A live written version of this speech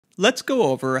Let's go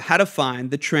over how to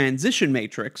find the transition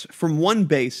matrix from one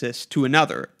basis to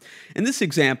another. In this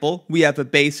example, we have a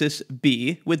basis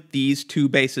B with these two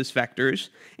basis vectors,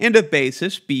 and a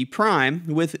basis B'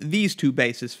 with these two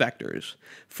basis vectors.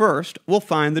 First, we'll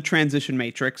find the transition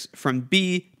matrix from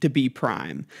B to B',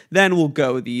 then we'll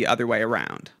go the other way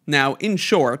around. Now, in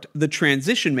short, the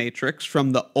transition matrix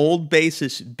from the old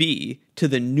basis B to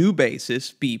the new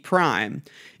basis B'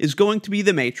 is going to be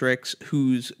the matrix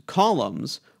whose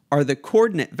columns are the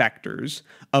coordinate vectors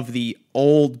of the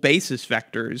old basis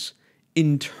vectors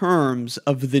in terms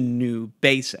of the new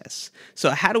basis. So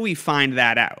how do we find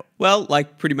that out? Well,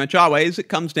 like pretty much always, it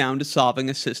comes down to solving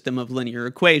a system of linear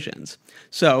equations.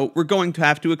 So we're going to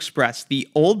have to express the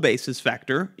old basis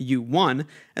vector, u1,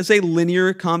 as a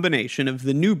linear combination of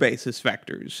the new basis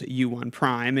vectors,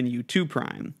 u1' and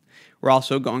u2'. We're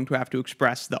also going to have to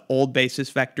express the old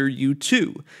basis vector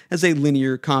u2 as a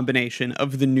linear combination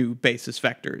of the new basis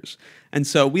vectors. And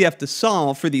so we have to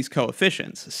solve for these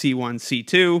coefficients, c1,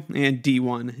 c2, and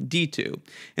d1, d2,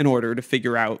 in order to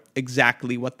figure out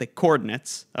exactly what the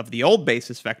coordinates of the old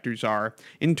basis vectors are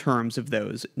in terms of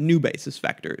those new basis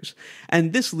vectors.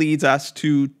 And this leads us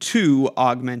to two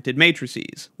augmented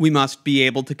matrices. We must be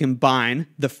able to combine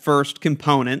the first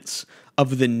components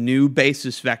of the new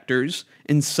basis vectors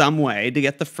in some way to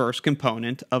get the first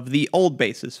component of the old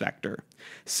basis vector.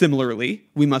 Similarly,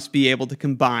 we must be able to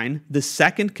combine the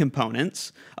second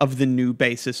components of the new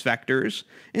basis vectors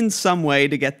in some way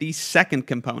to get the second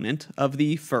component of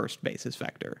the first basis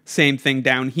vector. Same thing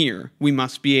down here. We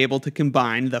must be able to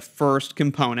combine the first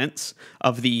components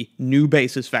of the new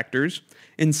basis vectors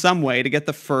in some way to get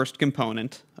the first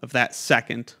component of that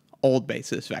second old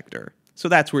basis vector. So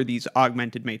that's where these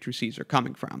augmented matrices are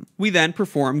coming from. We then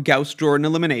perform Gauss-Jordan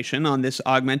elimination on this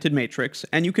augmented matrix,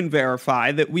 and you can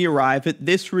verify that we arrive at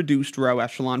this reduced row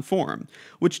echelon form,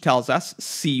 which tells us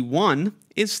C1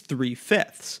 is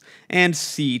 3/5 and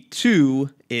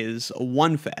C2 is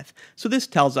 1/5. So this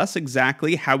tells us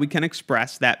exactly how we can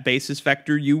express that basis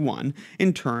vector u1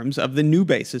 in terms of the new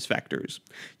basis vectors.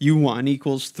 u1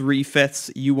 equals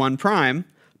 3/5 u1'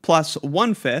 plus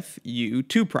 1/5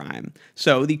 u2'.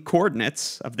 So the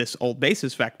coordinates of this old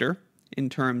basis vector, in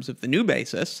terms of the new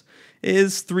basis,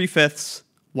 is 3/5,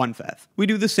 1/5. We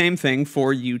do the same thing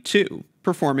for u2.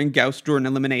 Performing Gauss-Jordan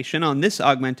elimination on this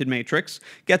augmented matrix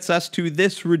gets us to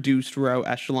this reduced row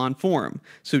echelon form.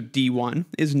 So d1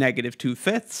 is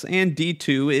 -2/5 and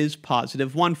d2 is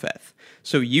 +1/5.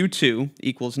 So u2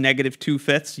 equals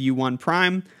 -2/5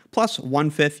 u1' plus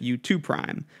 1/5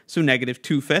 u2'. So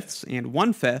 -2/5 and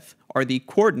 1/5 are the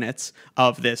coordinates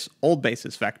of this old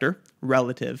basis vector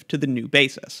relative to the new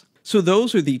basis. So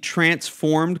those are the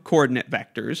transformed coordinate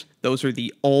vectors. Those are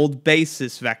the old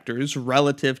basis vectors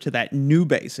relative to that new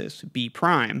basis, B'.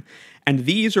 And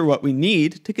these are what we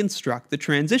need to construct the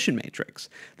transition matrix.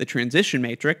 The transition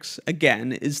matrix,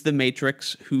 again, is the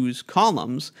matrix whose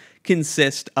columns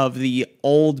consist of the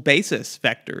old basis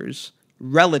vectors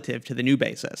relative to the new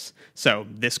basis. So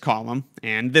this column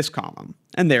and this column.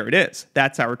 And there it is.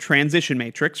 That's our transition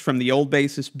matrix from the old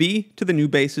basis B to the new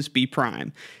basis B'.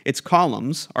 Its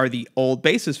columns are the old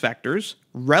basis vectors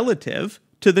relative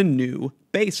to the new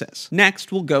basis.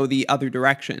 Next, we'll go the other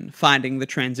direction, finding the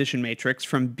transition matrix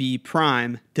from B'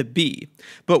 to B.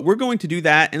 But we're going to do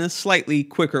that in a slightly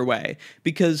quicker way,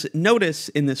 because notice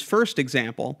in this first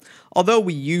example, although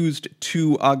we used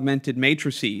two augmented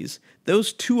matrices,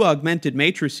 those two augmented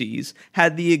matrices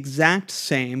had the exact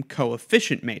same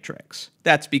coefficient matrix.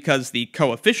 That's because the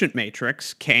coefficient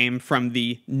matrix came from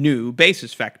the new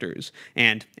basis vectors,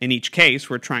 and in each case,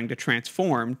 we're trying to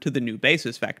transform to the new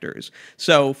basis vectors.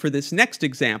 So for this next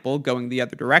example, going the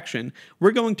other direction,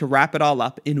 we're going to wrap it all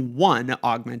up in one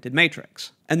augmented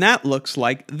matrix. And that looks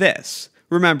like this.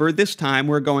 Remember, this time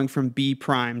we're going from B'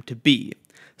 to B.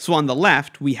 So on the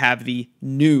left, we have the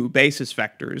new basis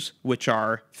vectors, which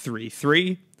are 3,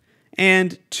 3,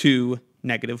 and 2,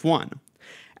 -1.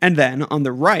 And then on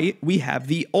the right, we have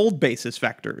the old basis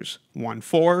vectors, 1,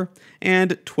 4,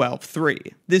 and 12, 3.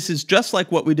 This is just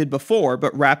like what we did before,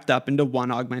 but wrapped up into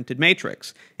one augmented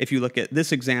matrix. If you look at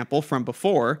this example from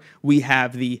before, we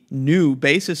have the new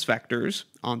basis vectors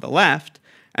on the left,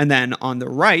 and then on the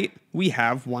right, we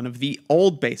have one of the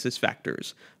old basis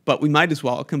vectors. But we might as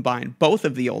well combine both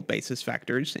of the old basis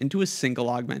vectors into a single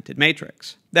augmented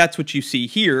matrix. That's what you see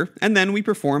here, and then we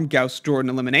perform Gauss-Jordan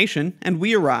elimination, and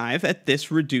we arrive at this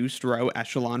reduced row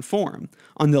echelon form.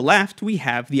 On the left, we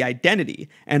have the identity,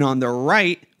 and on the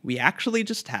right, we actually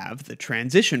just have the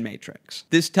transition matrix.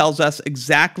 This tells us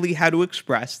exactly how to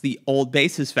express the old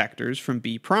basis vectors from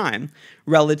B'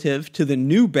 relative to the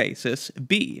new basis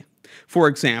B. For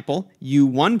example,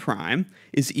 u1 prime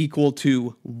is equal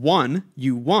to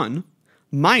 1u1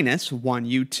 minus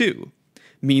 1u2.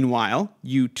 Meanwhile,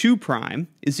 u2 prime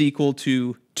is equal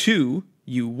to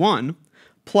 2u1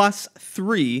 plus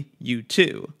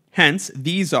 3u2. Hence,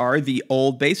 these are the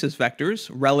old basis vectors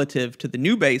relative to the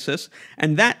new basis,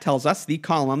 and that tells us the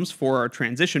columns for our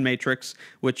transition matrix,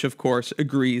 which of course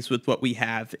agrees with what we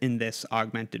have in this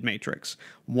augmented matrix.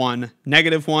 1,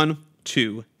 -1,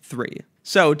 2, 3.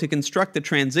 So to construct the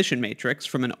transition matrix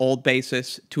from an old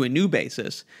basis to a new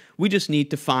basis, we just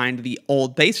need to find the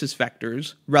old basis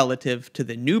vectors relative to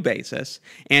the new basis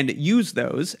and use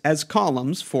those as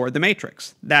columns for the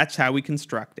matrix. That's how we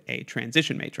construct a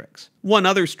transition matrix. One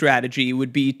other strategy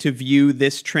would be to view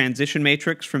this transition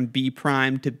matrix from B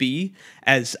prime to B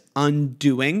as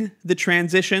undoing the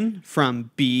transition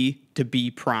from B to B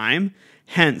prime.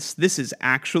 Hence, this is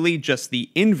actually just the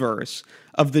inverse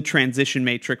of the transition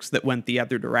matrix that went the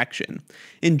other direction.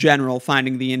 In general,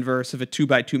 finding the inverse of a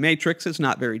 2x2 matrix is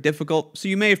not very difficult, so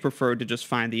you may have preferred to just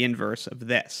find the inverse of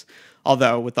this.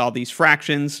 Although, with all these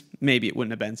fractions, maybe it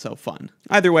wouldn't have been so fun.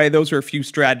 Either way, those are a few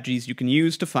strategies you can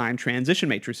use to find transition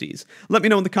matrices. Let me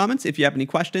know in the comments if you have any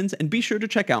questions, and be sure to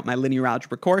check out my linear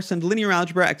algebra course and linear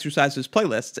algebra exercises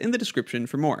playlists in the description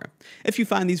for more. If you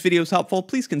find these videos helpful,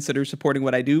 please consider supporting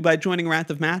what I do by joining Wrath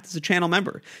of Math as a channel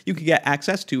member. You can get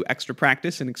access to extra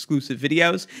practice and exclusive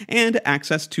videos, and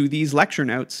access to these lecture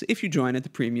notes if you join at the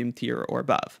premium tier or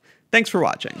above. Thanks for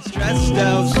watching. Stressed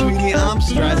out, sweetie, I'm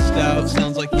stressed out.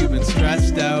 Sounds like you've been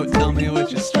stressed out. Tell me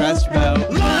what you're stressed about.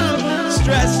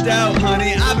 Stressed out,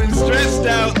 honey, I've been stressed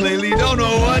out lately. Don't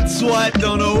know what's what,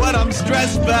 don't know what I'm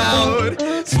stressed about.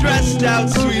 Stressed out,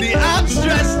 sweetie, I'm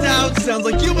stressed out. Sounds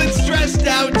like you've been stressed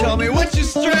out. Tell me what you're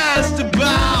stressed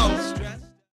about.